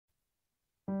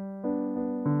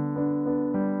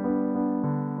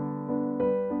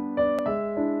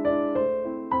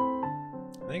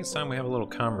I think it's time we have a little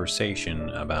conversation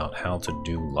about how to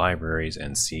do libraries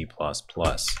in C++.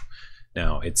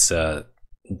 Now, it's the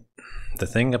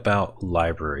thing about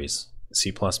libraries,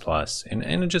 C++,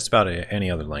 and just about any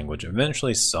other language,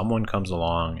 eventually someone comes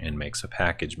along and makes a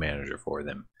package manager for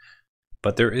them.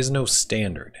 But there is no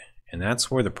standard, and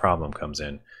that's where the problem comes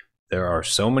in. There are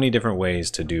so many different ways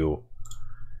to do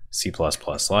C++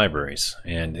 libraries,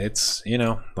 and it's,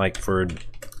 like for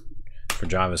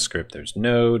JavaScript there's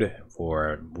Node,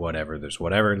 for whatever there's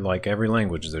whatever, like every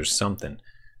language there's something.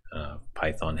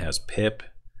 Python has pip.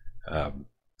 I'm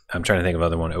trying to think of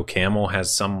other one. OCaml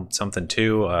has something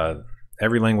too.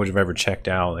 Every language I've ever checked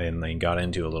out and they got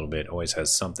into a little bit always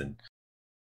has something.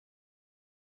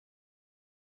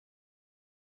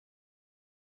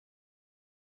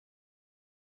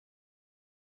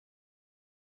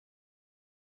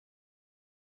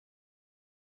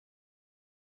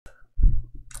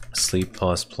 C++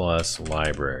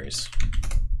 libraries.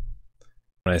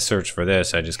 When I search for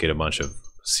this, I just get a bunch of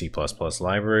C++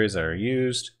 libraries that are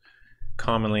used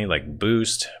commonly, like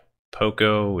Boost,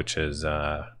 Poco, which is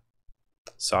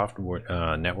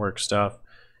software network stuff,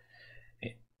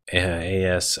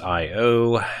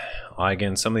 ASIO,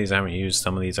 Again, some of these I haven't used,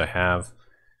 some of these I have.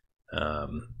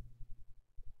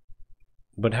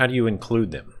 But how do you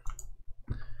include them?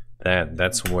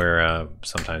 That's where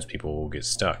sometimes people will get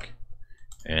stuck.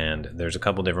 And there's a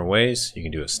couple different ways. You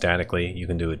can do it statically, you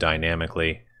can do it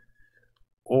dynamically,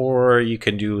 or you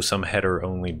can do some header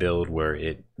only build where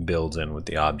it builds in with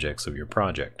the objects of your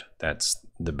project. That's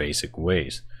the basic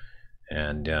ways.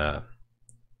 And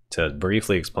to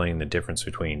briefly explain the difference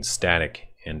between static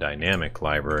and dynamic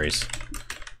libraries,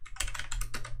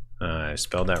 I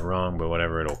spelled that wrong, but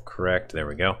whatever, it'll correct. There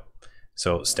we go.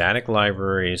 So static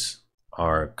libraries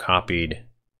are copied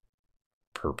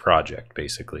per project,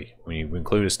 basically. When you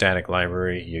include a static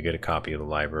library, you get a copy of the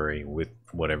library with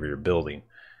whatever you're building.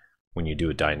 When you do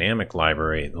a dynamic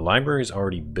library, the library is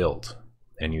already built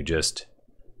and you just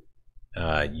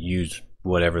use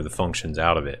whatever the functions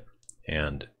out of it,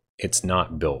 and it's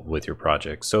not built with your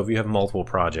project. So if you have multiple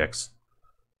projects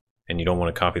and you don't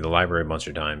want to copy the library a bunch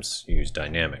of times, you use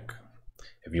dynamic.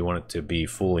 If you want it to be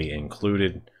fully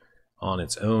included on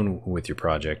its own with your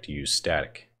project, you use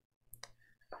static.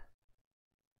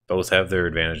 Both have their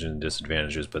advantages and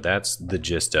disadvantages, but that's the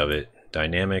gist of it.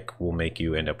 Dynamic will make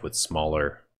you end up with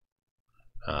smaller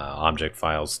object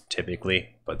files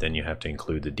typically, but then you have to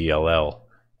include the DLL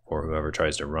for whoever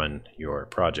tries to run your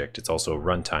project. It's also a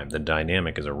runtime. The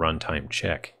dynamic is a runtime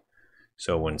check.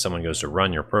 So when someone goes to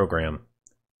run your program,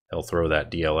 they'll throw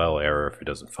that DLL error if it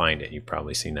doesn't find it. You've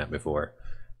probably seen that before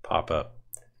pop up.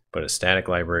 But a static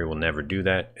library will never do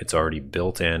that. It's already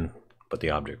built in, but the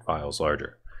object file is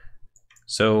larger.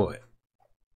 So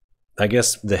I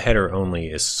guess the header only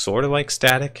is sort of like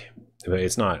static, but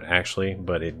it's not actually,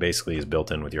 but it basically is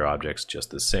built in with your objects just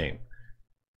the same.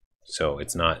 So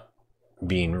it's not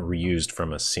being reused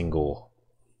from a single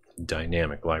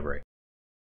dynamic library.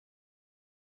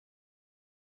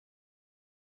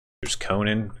 There's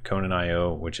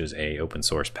Conan.io, which is a open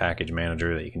source package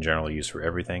manager that you can generally use for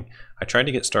everything. I tried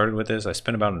to get started with this. I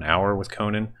spent about an hour with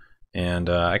Conan, and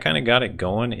I kind of got it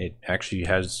going. It actually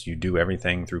has you do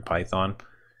everything through Python,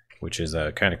 which is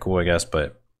kind of cool, I guess.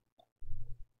 But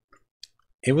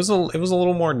it was a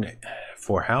little more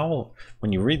for how,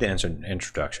 when you read the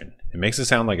introduction, it makes it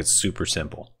sound like it's super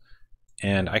simple,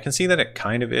 and I can see that it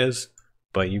kind of is.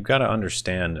 But you've got to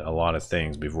understand a lot of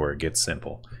things before it gets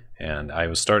simple. And I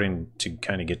was starting to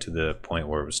kind of get to the point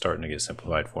where it was starting to get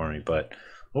simplified for me. But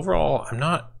overall, I'm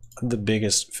not the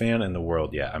biggest fan in the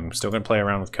world yet. I'm still going to play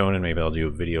around with Conan. Maybe I'll do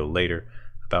a video later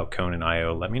about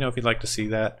Conan.io. Let me know if you'd like to see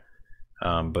that.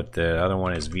 But the other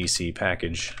one is VC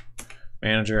Package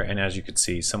Manager. And as you could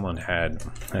see, someone had,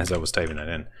 as I was typing that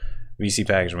in, VC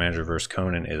Package Manager versus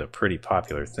Conan is a pretty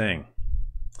popular thing.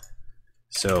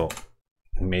 So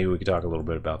maybe we could talk a little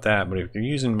bit about that. But if you're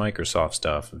using Microsoft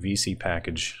stuff, VC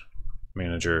Package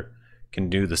Manager can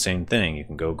do the same thing. You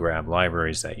can go grab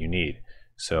libraries that you need.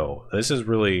 So this is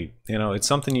really, it's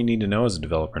something you need to know as a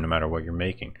developer no matter what you're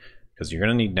making, because you're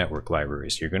going to need network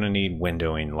libraries, you're going to need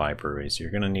windowing libraries,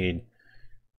 you're going to need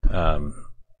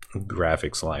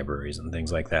graphics libraries and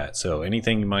things like that. So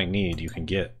anything you might need, you can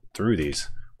get through these,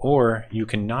 or you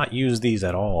can not use these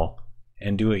at all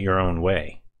and do it your own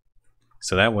way.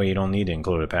 So that way you don't need to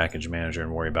include a package manager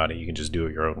and worry about it. You can just do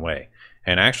it your own way.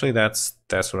 And actually that's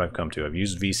what I've come to. I've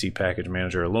used VC Package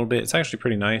Manager a little bit. It's actually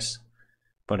pretty nice,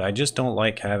 but I just don't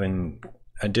like having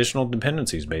additional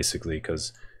dependencies basically,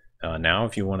 because now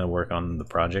if you want to work on the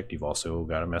project, you've also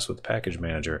got to mess with the package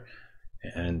manager,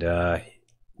 and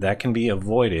that can be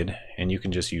avoided, and you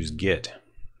can just use Git.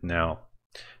 Now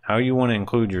How you want to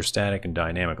include your static and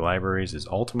dynamic libraries is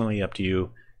ultimately up to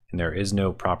you, and there is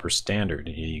no proper standard.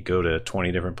 You go to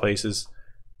 20 different places,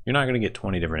 you're not going to get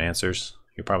 20 different answers.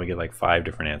 You'll probably get like 5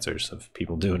 different answers of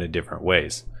people doing it different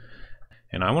ways.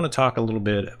 And I want to talk a little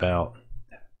bit about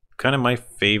kind of my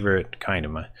favorite kind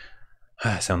of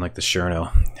I sound like the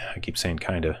Cherno. I keep saying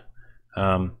kind of.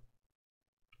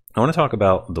 I want to talk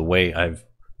about the way I've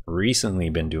recently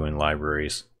been doing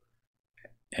libraries.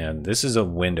 And this is a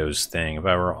Windows thing.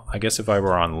 I guess if I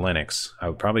were on Linux, I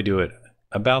would probably do it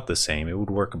about the same. It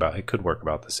could work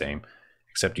about the same,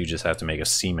 except you just have to make a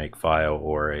CMake file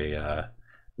or a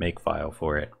make file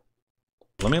for it.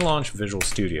 Let me launch Visual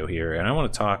Studio here, and I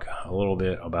want to talk a little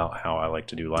bit about how I like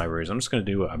to do libraries. I'm just going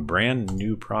to do a brand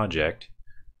new project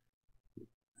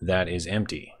that is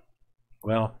empty.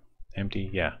 Well, empty,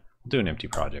 yeah. We'll do an empty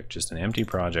project, just an empty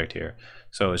project here.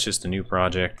 So it's just a new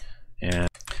project, and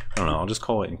I don't know, I'll just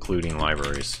call it including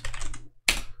libraries.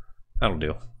 That'll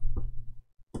do.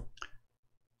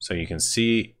 So you can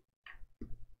see,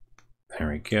 there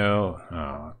we go.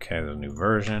 Oh, okay, there's a new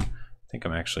version. I think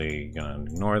I'm actually gonna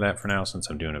ignore that for now since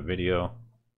I'm doing a video.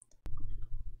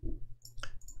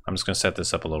 I'm just gonna set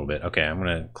this up a little bit. Okay, I'm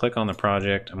gonna click on the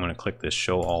project. I'm gonna click this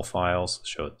show all files.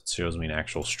 It shows me an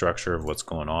actual structure of what's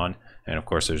going on. And of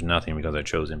course there's nothing because I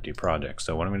chose empty project.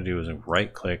 So what I'm gonna do is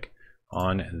right click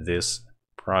on this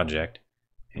project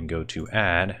and go to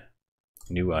add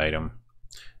new item.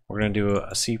 We're going to do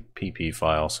a CPP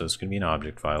file, so it's going to be an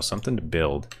object file, something to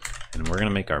build, and we're going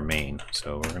to make our main.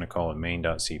 So we're going to call it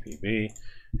main.cpp,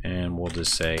 and we'll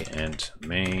just say int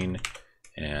main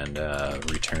and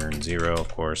return 0, of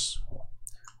course,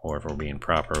 or if we're being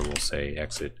proper, we'll say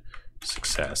exit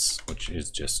success, which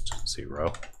is just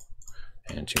 0.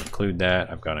 And to include that,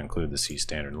 I've got to include the C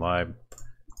standard lib.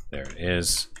 There it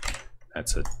is.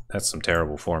 That's some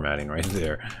terrible formatting right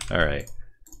there. All right.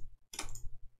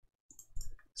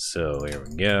 So here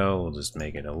we go. We'll just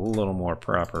make it a little more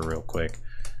proper real quick.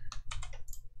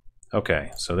 Okay,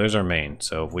 so there's our main.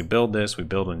 So if we build this, we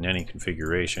build it in any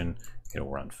configuration, it'll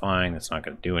run fine. It's not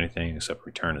going to do anything except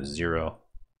return a 0.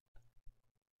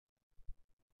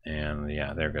 And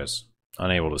yeah, there it goes.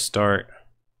 Unable to start.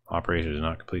 Operation is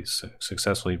not complete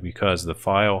successfully because the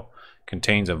file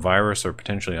contains a virus or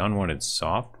potentially unwanted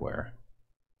software.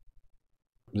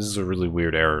 This is a really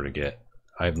weird error to get.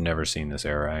 I've never seen this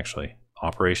error actually.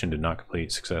 Operation did not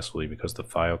complete successfully because the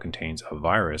file contains a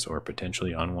virus or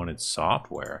potentially unwanted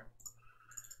software.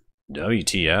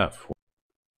 WTF.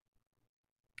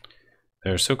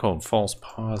 There are so-called false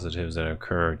positives that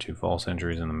occur to false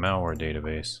entries in the malware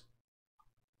database.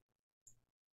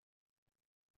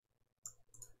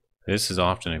 This is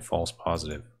often a false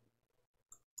positive.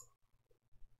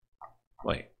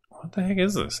 Wait, what the heck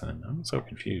is this then? I'm so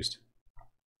confused.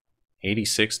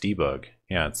 86 debug.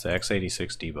 Yeah, it's the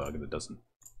x86 debug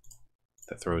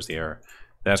that throws the error.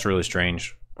 That's really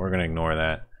strange. We're going to ignore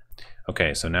that.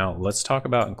 Okay, so now let's talk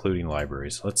about including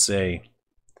libraries. Let's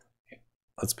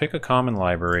pick a common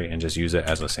library and just use it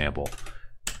as a sample.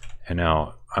 And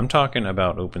now I'm talking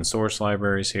about open source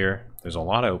libraries here. There's a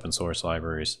lot of open source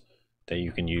libraries that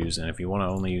you can use, and if you want to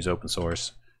only use open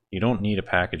source, you don't need a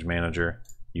package manager.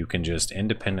 You can just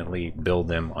independently build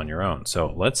them on your own.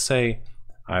 So let's say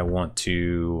I want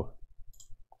to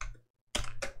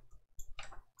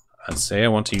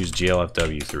use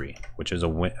GLFW3, which is a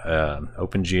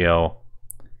OpenGL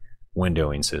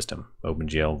windowing system,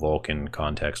 OpenGL Vulkan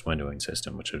context windowing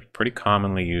system, which is pretty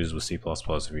commonly used with C++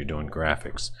 if you're doing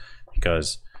graphics,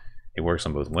 because it works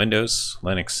on both Windows,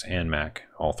 Linux, and Mac,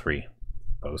 all three.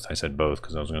 Both. I said both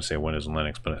because I was going to say Windows and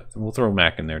Linux, but we'll throw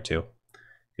Mac in there too.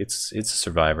 It's a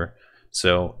survivor.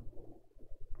 So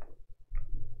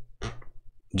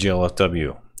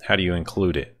GLFW, how do you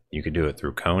include it? You could do it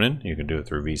through Conan, you could do it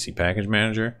through VC Package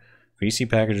Manager. VC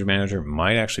Package Manager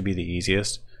might actually be the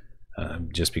easiest,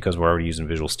 just because we're already using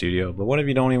Visual Studio. But what if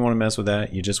you don't even want to mess with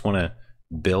that? You just want to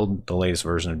build the latest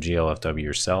version of GLFW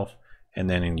yourself and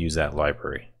then use that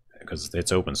library. Because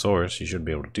it's open source, you should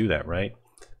be able to do that, right?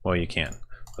 Well, you can.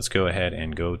 Let's go ahead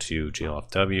and go to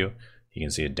GLFW. You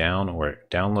can see a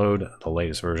download the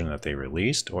latest version that they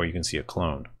released, or you can see a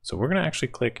clone. So we're going to actually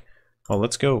click, well,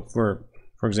 let's go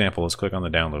for example, let's click on the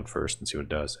download first and see what it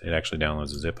does. It actually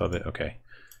downloads a zip of it. Okay,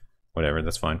 whatever,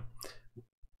 that's fine.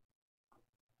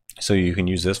 So you can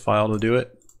use this file to do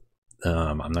it.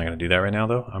 I'm not going to do that right now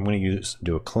though. I'm going to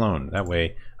do a clone. That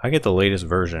way I get the latest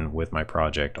version with my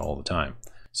project all the time.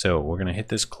 So we're going to hit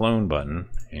this clone button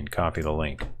and copy the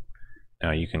link.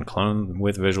 Now you can clone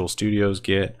with Visual Studio's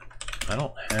Git. I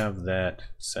don't have that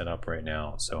set up right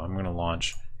now, so I'm going to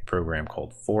launch a program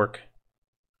called Fork.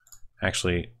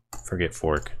 Actually, forget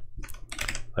Fork.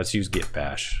 let's use git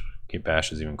bash. Git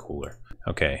bash is even cooler.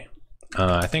 Okay,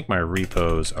 I think my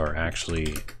repos are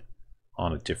actually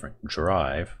on a different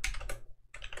drive.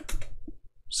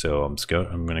 So I'm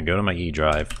going to go to my E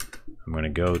drive. I'm going to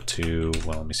go to,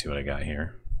 well, let me see what I got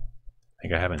here. I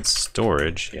think I have in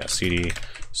storage. Yeah, CD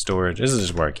storage. This is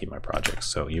just where I keep my projects.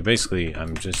 So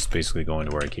I'm just basically going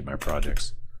to where I keep my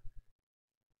projects.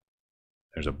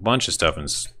 There's a bunch of stuff in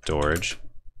storage.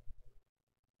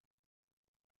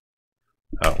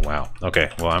 Oh, wow.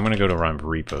 Okay, well, I'm going to go to run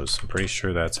repos. I'm pretty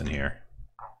sure that's in here.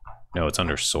 No, it's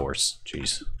under source.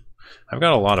 Jeez. I've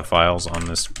got a lot of files on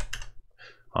this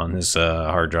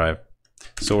hard drive.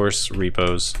 Source,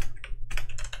 repos.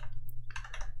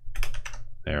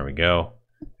 There we go.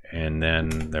 And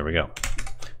then there we go.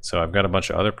 So I've got a bunch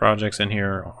of other projects in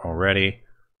here already.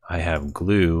 I have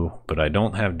glue, but I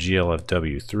don't have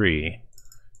glfw3.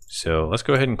 So let's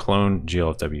go ahead and clone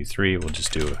glfw3. We'll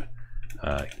just do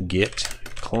a git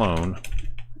clone.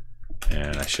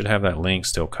 And I should have that link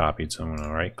still copied. So I'm going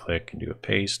to right click and do a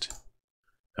paste.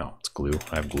 No, it's glue.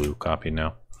 I have glue copied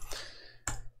now.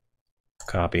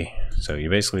 Copy. So you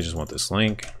basically just want this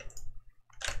link.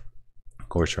 Of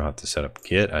course, you'll have to set up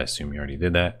Git. I assume you already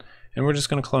did that. And we're just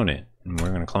going to clone it. And we're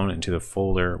going to clone it into the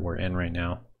folder we're in right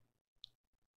now.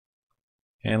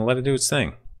 And let it do its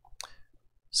thing.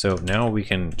 So now we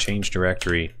can change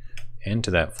directory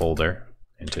into that folder,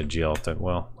 into glfw.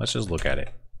 Well, let's just look at it.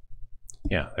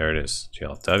 Yeah, there it is,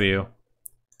 glfw.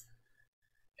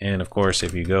 And of course,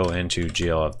 if you go into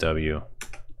glfw,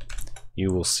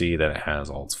 you will see that it has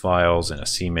all its files and a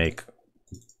CMake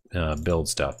build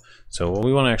stuff. So what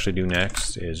we want to actually do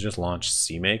next is just launch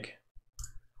CMake.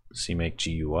 CMake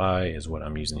GUI is what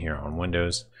I'm using here on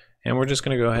Windows. And we're just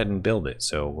going to go ahead and build it.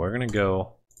 So we're going to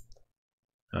go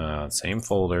same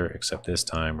folder, except this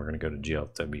time we're going to go to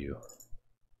glfw.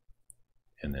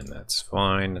 And then that's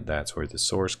fine. That's where the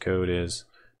source code is,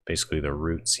 basically the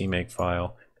root CMake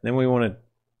file. And then we want to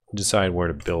decide where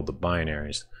to build the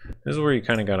binaries. This is where you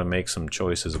kind of got to make some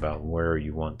choices about where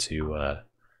you want to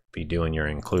be doing your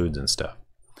includes and stuff.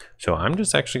 So I'm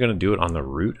just actually going to do it on the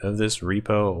root of this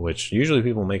repo, which usually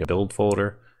people make a build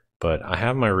folder, but I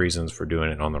have my reasons for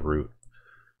doing it on the root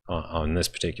on this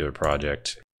particular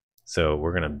project. So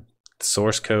we're going to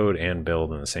source code and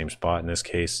build in the same spot in this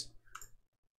case.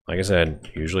 Like I said,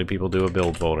 usually people do a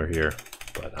build folder here,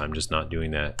 but I'm just not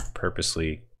doing that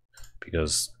purposely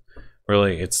because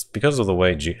really it's because of the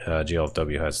way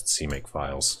glfw has its CMake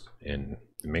files, and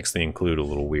it makes the include a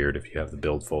little weird if you have the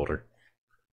build folder.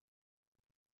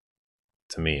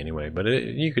 To me anyway, but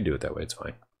you could do it that way, it's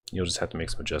fine. You'll just have to make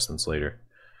some adjustments later.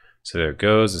 So there it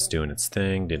goes, it's doing its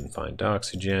thing. Didn't find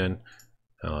Doxygen,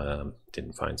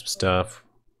 didn't find some stuff,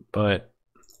 but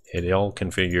it all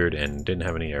configured and didn't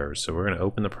have any errors. So we're going to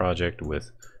open the project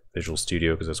with Visual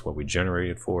Studio because that's what we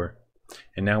generated for.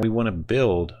 And now we want to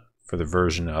build for the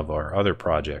version of our other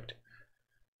project.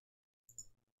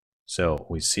 So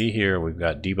we see here we've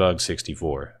got debug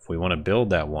 64. If we want to build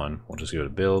that one, we'll just go to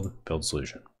build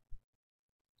solution.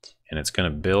 And it's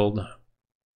going to build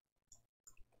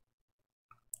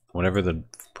whatever the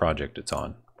project it's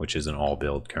on, which is an all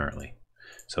build currently.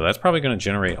 So that's probably going to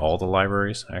generate all the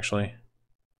libraries actually.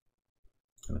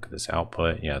 Look at this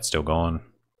output. Yeah, it's still going.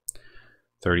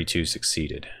 32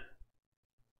 succeeded.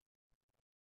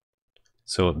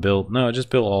 So it just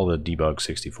built all the debug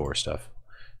 64 stuff.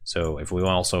 So if we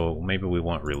also, maybe we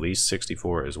want release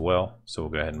 64 as well. So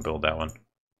we'll go ahead and build that one.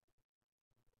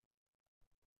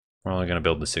 We're only going to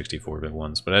build the 64-bit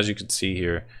ones, but as you can see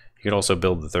here, you could also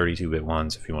build the 32-bit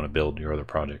ones if you want to build your other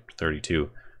project 32.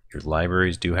 Your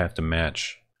libraries do have to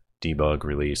match debug,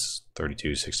 release,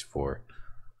 32, 64.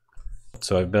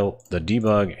 So I built the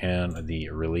debug and the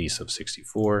release of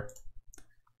 64.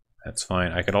 That's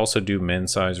fine. I could also do min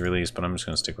size release, but I'm just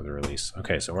going to stick with the release.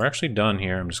 Okay, so we're actually done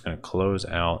here. I'm just going to close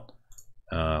out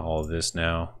all of this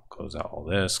now. Close out all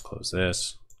this, close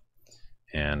this.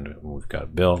 And we've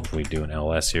got build. If we do an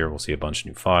ls here, we'll see a bunch of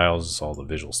new files. It's all the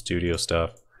Visual Studio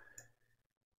stuff.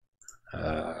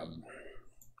 And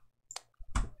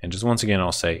just once again,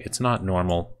 I'll say it's not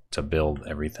normal to build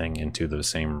everything into the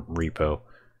same repo,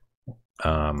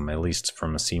 at least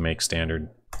from a CMake standard,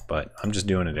 but I'm just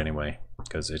doing it anyway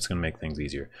because it's going to make things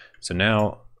easier. So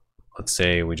now let's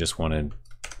say we just want to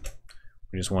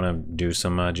do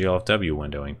some glfw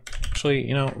windowing. Actually,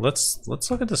 you know, let's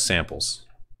look at the samples.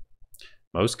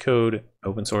 Most code,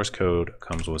 open source code,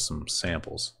 comes with some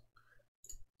samples.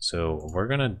 So we're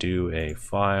going to do a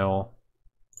file,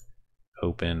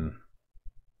 open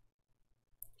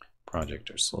project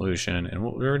or solution, and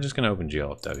we're just going to open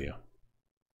glfw.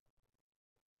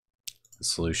 The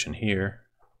solution here,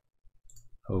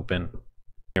 open.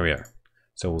 Here we are.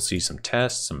 So we'll see some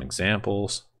tests, some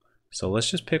examples. So let's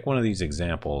just pick one of these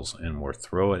examples and we'll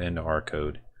throw it into our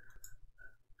code,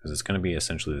 because it's going to be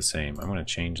essentially the same. I'm going to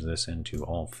change this into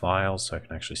all files so I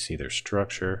can actually see their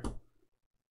structure.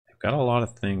 They've got a lot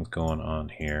of things going on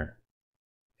here,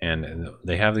 and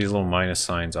they have these little minus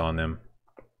signs on them,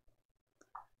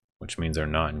 which means they're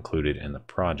not included in the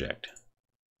project.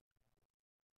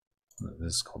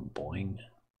 This is called Boing.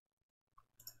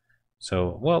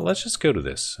 So, well, let's just go to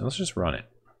this. Let's just run it.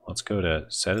 Let's go to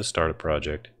set as start a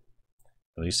project,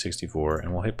 release 64,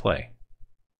 and we'll hit play.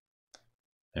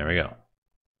 There we go.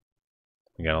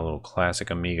 We got a little classic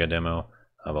Amiga demo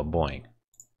of a Boing.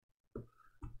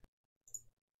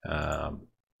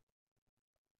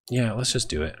 Yeah, let's just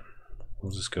do it.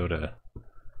 We'll just go to,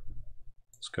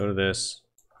 let's go to this,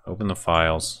 open the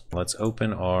files. Let's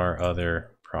open our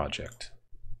other project.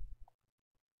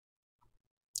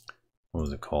 What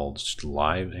was it called? Just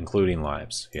live, including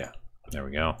lives. Yeah, there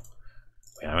we go.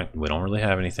 We don't really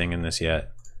have anything in this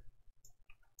yet,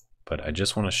 but I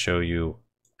just want to show you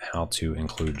how to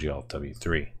include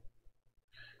GLFW3.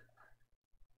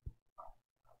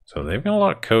 So they've got a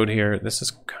lot of code here. This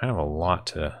is kind of a lot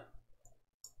to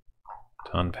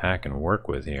unpack and work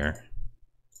with here.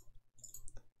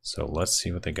 So let's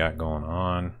see what they got going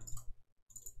on.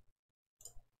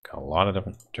 Got a lot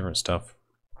of different stuff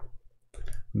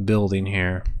building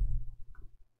here.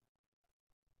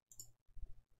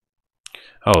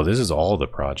 Oh, this is all the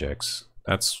projects.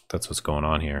 That's what's going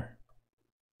on here.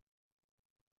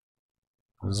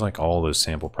 This is like all those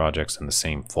sample projects in the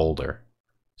same folder.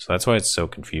 So that's why it's so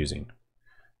confusing.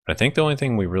 But I think the only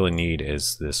thing we really need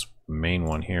is this main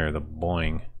one here, the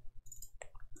Boing.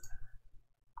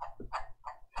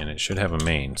 And it should have a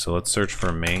main. So let's search for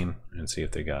a main and see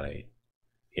if they got a,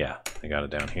 yeah, they got it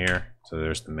down here. So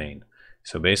there's the main.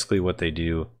 So basically what they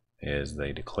do is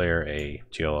they declare a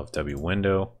GLFW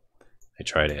window. They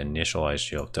try to initialize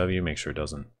GLFW, make sure it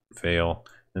doesn't fail.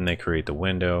 Then they create the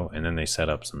window, and then they set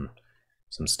up some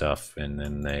stuff, and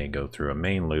then they go through a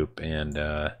main loop and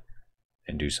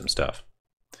do some stuff.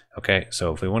 Okay,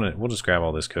 so if we want to, we'll just grab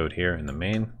all this code here in the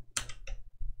main,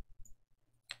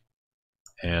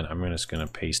 and I'm just going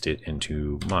to paste it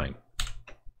into mine.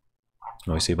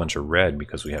 Now we see a bunch of red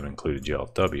because we haven't included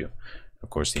GLFW. Of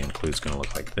course, the include is going to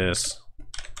look like this.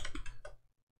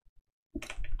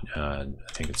 I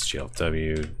think it's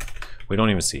GLFW. We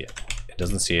don't even see it. It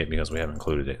doesn't see it because we haven't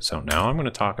included it. So now I'm going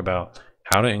to talk about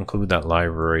how to include that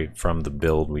library from the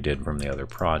build we did from the other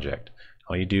project.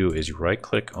 All you do is you right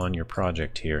click on your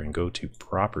project here and go to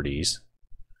properties.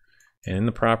 And in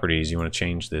the properties, you want to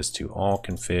change this to all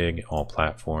config, all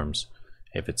platforms,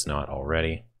 if it's not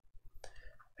already.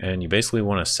 And you basically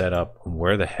want to set up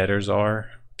where the headers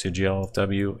are to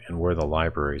GLFW and where the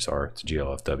libraries are to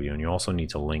GLFW. And you also need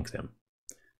to link them.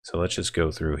 So let's just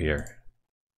go through here.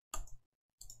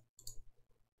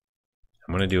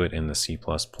 I'm going to do it in the C++.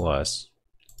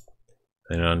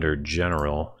 Then under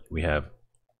general, we have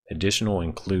additional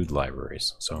include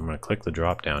libraries. So I'm going to click the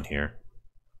drop down here.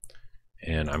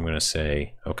 And I'm going to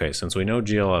say, okay, since we know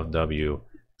GLFW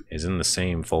is in the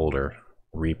same folder,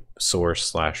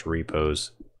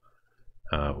 source/repos,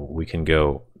 we can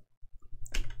go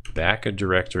back a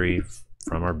directory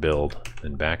from our build,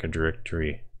 then back a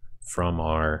directory from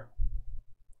our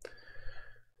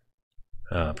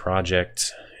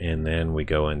project, and then we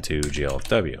go into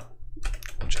GLFW,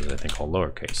 which is I think all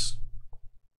lowercase.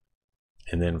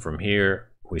 And then from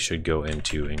here we should go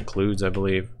into includes, I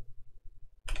believe,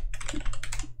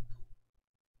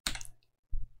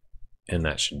 and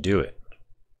that should do it.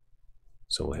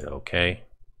 So we'll hit OK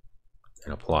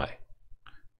and apply.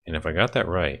 And if I got that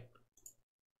right,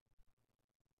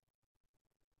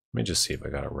 let me just see if I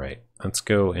got it right. Let's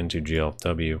go into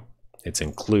GLFW. It's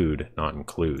include, not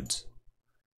includes.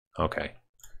 Okay.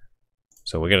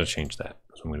 So we got to change that.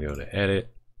 So I'm going to go to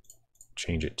edit,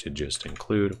 change it to just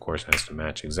include. Of course, it has to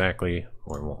match exactly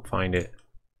or it won't find it.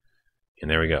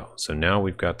 And there we go. So now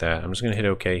we've got that. I'm just going to hit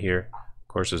OK here. Of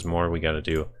course, there's more we got to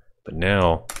do. But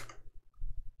now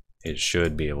it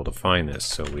should be able to find this.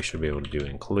 So we should be able to do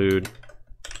include.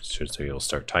 So you'll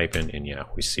start typing, and yeah,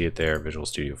 we see it there. Visual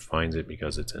Studio finds it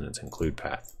because it's in its include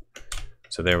path.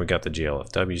 So there we got the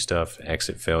GLFW stuff.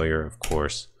 Exit failure, of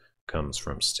course, comes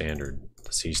from standard,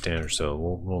 the C standard. So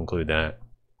we'll include that.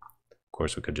 Of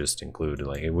course, we could just include,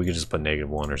 like, we could just put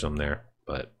 -1 or something there,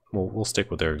 but we'll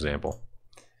stick with their example.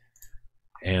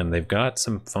 And they've got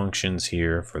some functions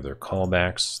here for their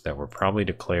callbacks that were probably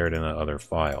declared in the other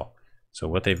file. So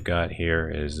what they've got here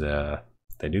is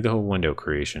they do the whole window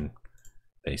creation.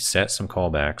 They set some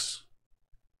callbacks.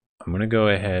 I'm going to go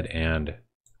ahead and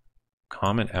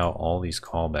comment out all these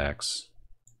callbacks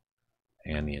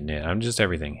and the init. I'm just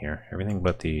everything here, everything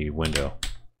but the window.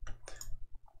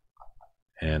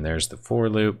 And there's the for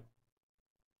loop.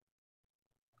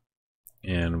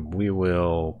 And we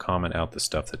will comment out the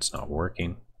stuff that's not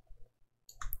working.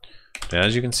 But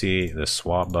as you can see, the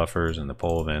swap buffers and the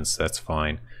poll events, that's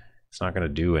fine. It's not going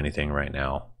to do anything right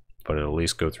now, but it'll at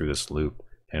least go through this loop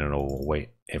and it'll wait.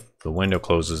 If the window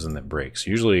closes and it breaks,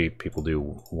 usually people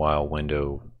do while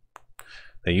window.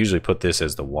 They usually put this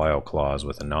as the while clause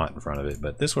with a not in front of it,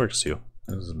 but this works too.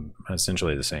 This is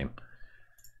essentially the same.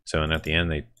 So, and at the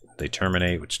end, they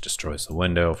terminate, which destroys the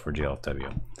window for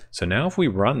GLFW. So now if we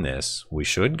run this, we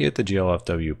should get the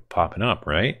GLFW popping up,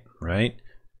 right? Right?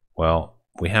 Well,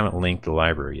 we haven't linked the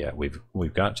library yet.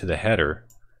 We've got to the header,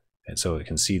 and so it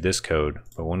can see this code,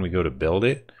 but when we go to build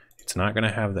it, it's not going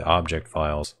to have the object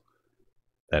files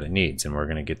that it needs, and we're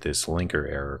going to get this linker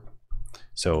error.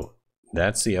 So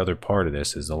that's the other part of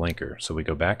this, is the linker. So we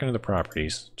go back into the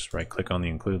properties, just right click on the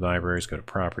include libraries, go to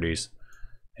properties,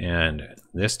 and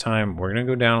this time we're going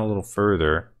to go down a little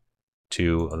further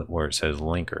to where it says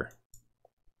linker.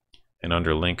 And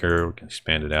under linker, we can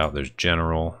expand it out. There's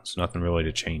general. There's nothing really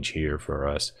to change here for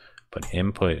us, but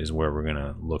input is where we're going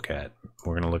to look at.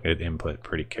 We're going to look at input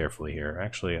pretty carefully here.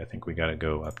 Actually, I think we got to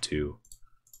go up to,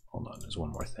 hold on, there's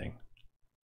one more thing.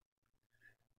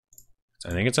 So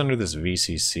I think it's under this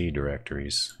VCC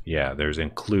directories. Yeah, there's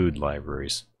include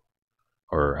libraries,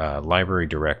 or library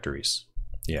directories.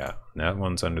 Yeah, that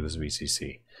one's under this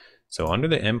VCC. So under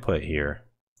the input here,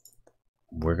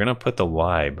 we're going to put the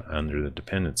lib under the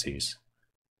dependencies,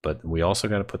 but we also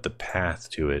got to put the path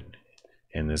to it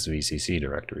in this VCC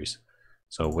directories.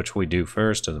 So which we do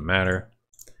first doesn't matter.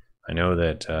 I know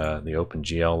that the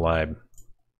OpenGL lib,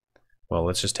 well,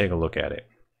 let's just take a look at it.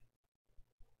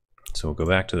 So we'll go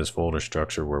back to this folder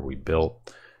structure where we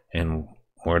built, and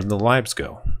where did the libs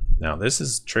go? Now this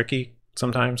is tricky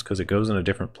sometimes because it goes in a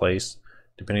different place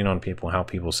depending on how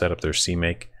people set up their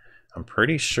CMake. I'm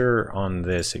pretty sure on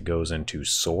this it goes into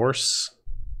source,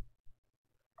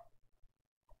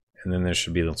 and then there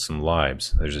should be some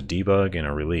libs. There's a debug and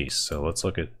a release. So let's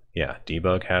look at, yeah,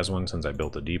 debug has one since I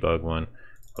built the debug one.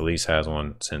 Release has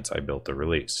one since I built the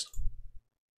release.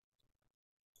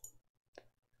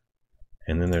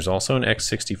 And then there's also an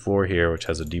x64 here which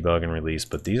has a debug and release,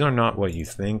 but these are not what you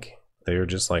think. They are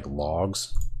just like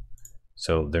logs,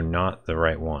 so they're not the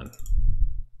right one.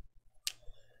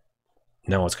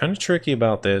 Now what's kind of tricky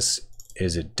about this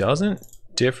is it doesn't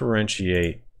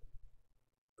differentiate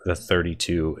the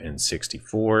 32 and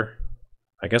 64.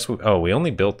 I guess we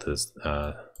only built this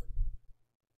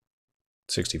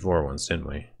 64 ones, didn't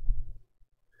we?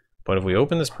 But if we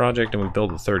open this project and we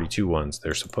build the 32 ones,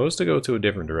 they're supposed to go to a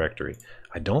different directory.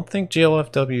 I don't think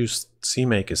GLFW's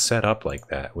CMake is set up like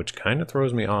that, which kind of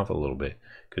throws me off a little bit,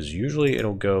 because usually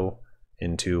it'll go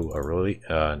into a really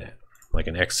like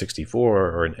an x64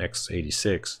 or an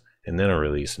x86, and then a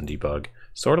release and debug,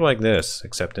 sort of like this,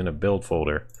 except in a build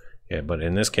folder. Yeah, but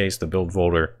in this case, the build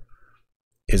folder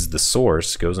is the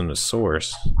source, goes into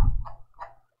source,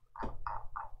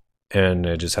 and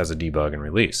it just has a debug and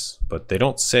release. But they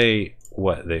don't say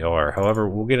what they are. However,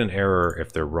 we'll get an error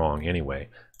if they're wrong anyway,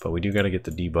 but we do got to get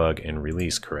the debug and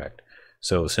release correct.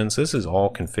 So since this is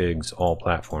all configs, all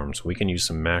platforms, we can use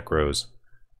some macros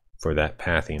for that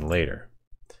pathing later.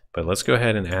 But let's go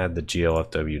ahead and add the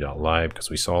glfw.lib, because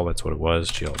we saw that's what it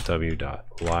was,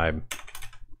 glfw.lib.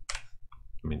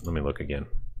 Let me look again.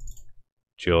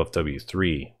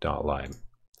 glfw3.lib.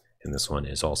 And this one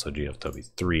is also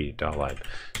glfw3.lib.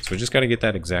 So we just got to get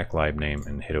that exact lib name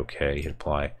and hit OK, hit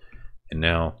apply. And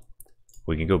now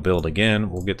we can go build again.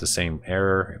 We'll get the same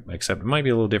error, except it might be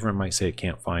a little different. It might say it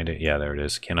can't find it. Yeah, there it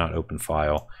is. Cannot open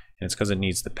file. And it's because it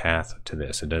needs the path to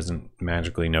this. It doesn't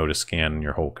magically know to scan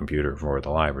your whole computer for the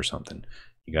lib or something.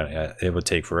 It would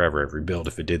take forever every build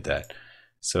if it did that.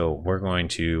 So we're going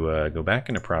to go back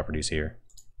into properties here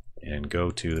and go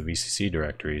to the VCC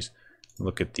directories.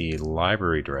 Look at the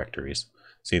library directories.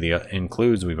 See, the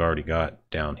includes we've already got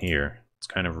down here. It's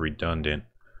kind of redundant,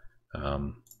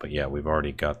 but yeah, we've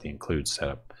already got the include set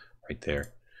up right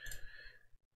there.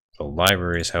 The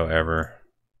libraries, however,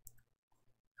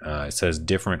 it says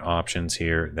different options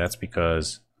here. That's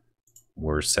because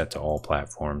we're set to all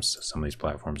platforms. Some of these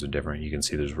platforms are different. You can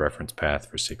see there's reference path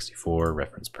for 64,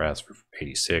 reference path for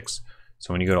 86.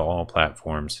 So when you go to all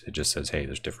platforms, it just says, hey,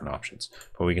 there's different options.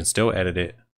 But we can still edit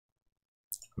it.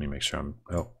 Let me make sure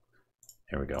oh,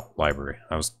 here we go, library.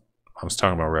 I was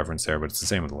talking about reference there, but it's the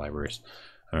same with the libraries.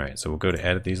 All right, so we'll go to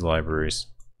edit these libraries.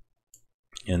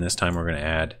 And this time we're going to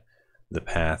add the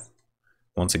path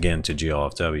once again to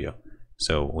glfw.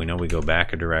 So we know we go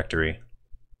back a directory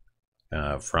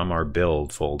from our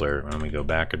build folder, when we go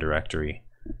back a directory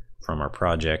from our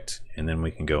project, and then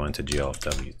we can go into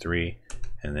glfw3,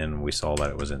 and then we saw that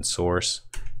it was in source.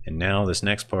 And now this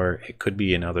next part, it could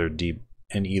be in either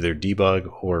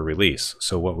debug or release.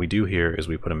 So what we do here is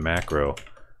we put a macro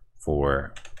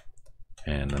for,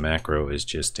 and the macro is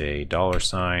just a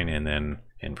 $, and then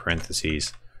in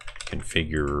parentheses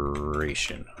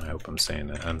configuration. I hope I'm saying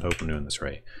that. I hope I'm doing this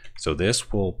right. So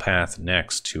this will path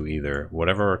next to either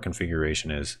whatever our configuration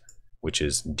is, which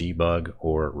is debug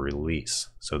or release.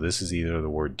 So this is either the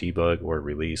word debug or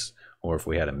release, or if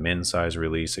we had a min size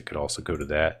release, it could also go to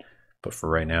that. But for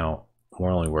right now,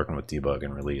 we're only working with debug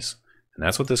and release. And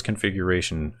that's what this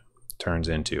configuration turns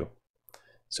into.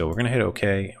 So we're going to hit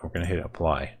OK. We're going to hit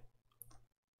apply.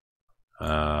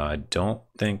 I don't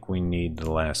think we need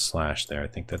the last slash there. I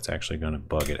think that's actually going to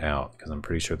bug it out because I'm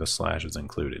pretty sure the slash is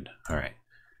included. All right,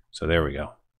 so there we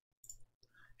go.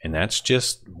 And that's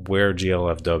just where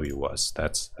GLFW was.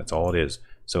 That's all it is.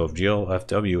 So if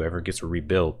GLFW ever gets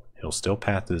rebuilt, it'll still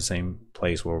path to the same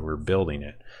place where we're building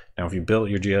it. Now, if you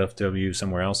built your GLFW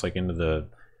somewhere else, like into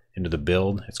the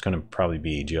build, it's going to probably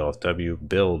be GLFW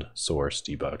build source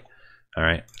debug. All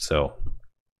right, so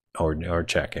or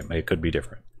check it. It could be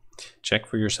different. Check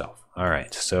for yourself. All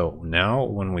right, so now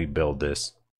when we build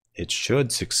this, it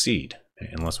should succeed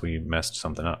unless we messed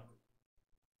something up.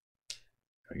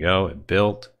 There we go, it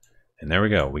built, and there we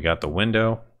go. We got the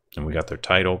window and we got their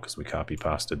title because we copy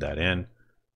pasted that in.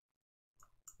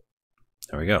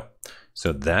 There we go.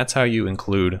 So that's how you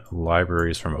include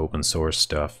libraries from open source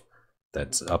stuff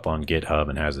that's up on GitHub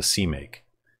and has a CMake.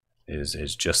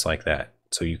 Is just like that.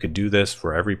 So you could do this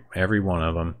for every one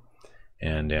of them.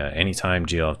 And anytime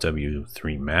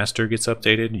GLFW3 master gets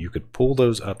updated, you could pull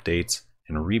those updates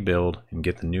and rebuild and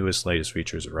get the newest, latest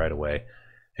features right away.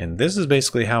 And this is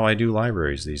basically how I do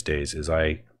libraries these days, is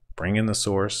I bring in the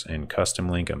source and custom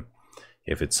link them.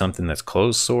 If it's something that's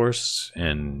closed source,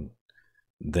 and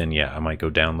then yeah, I might go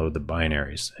download the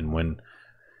binaries. And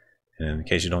in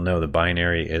case you don't know, the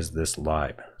binary is this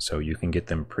lib. So you can get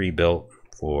them pre-built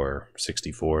for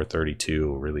 64,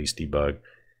 32, release debug.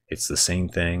 It's the same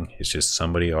thing. It's just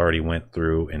somebody already went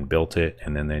through and built it,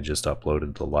 and then they just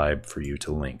uploaded the lib for you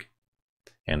to link.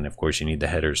 And of course you need the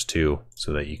headers too,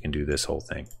 so that you can do this whole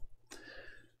thing.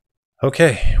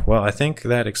 Okay, well, I think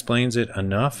that explains it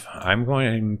enough. I'm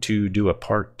going to do a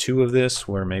part 2 of this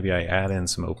where maybe I add in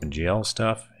some OpenGL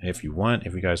stuff. If you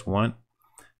guys want,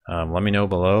 let me know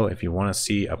below if you want to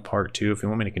see a part 2. If you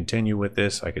want me to continue with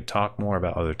this, I could talk more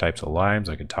about other types of libs.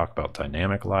 I could talk about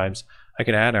dynamic libs. I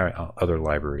could add other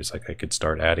libraries, like I could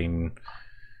start adding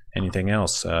anything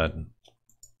else,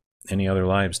 any other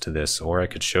libs to this, or I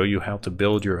could show you how to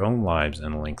build your own libs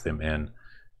and link them in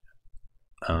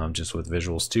just with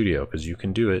Visual Studio, because you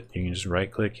can do it. You can just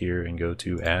right click here and go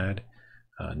to add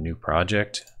new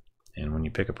project, and when you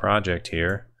pick a project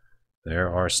here,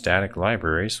 there are static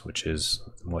libraries, which is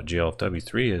what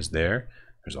GLFW3 is there.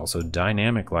 There's also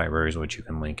dynamic libraries which you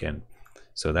can link in.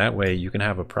 So that way you can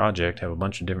have a project, have a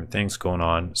bunch of different things going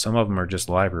on. Some of them are just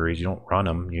libraries. You don't run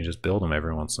them, you just build them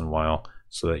every once in a while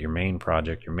so that your main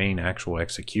project, your main actual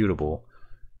executable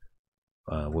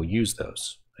will use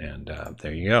those. And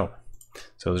there you go.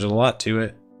 So there's a lot to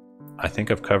it. I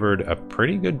think I've covered a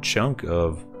pretty good chunk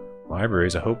of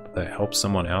libraries. I hope that helps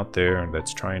someone out there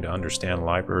that's trying to understand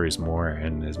libraries more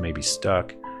and is maybe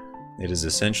stuck. It is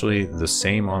essentially the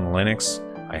same on Linux.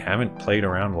 I haven't played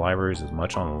around libraries as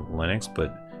much on Linux,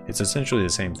 but it's essentially the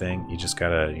same thing. You just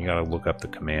gotta look up the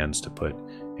commands to put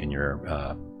in your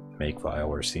makefile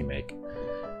or CMake.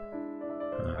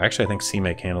 Actually, I think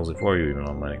CMake handles it for you even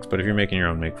on Linux. But if you're making your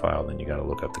own makefile, then you gotta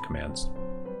look up the commands.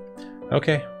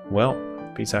 Okay, well,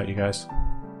 peace out, you guys.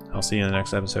 I'll see you in the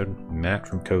next episode. Matt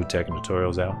from Code Tech and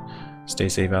Tutorials out. Stay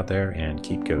safe out there and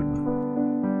keep coding.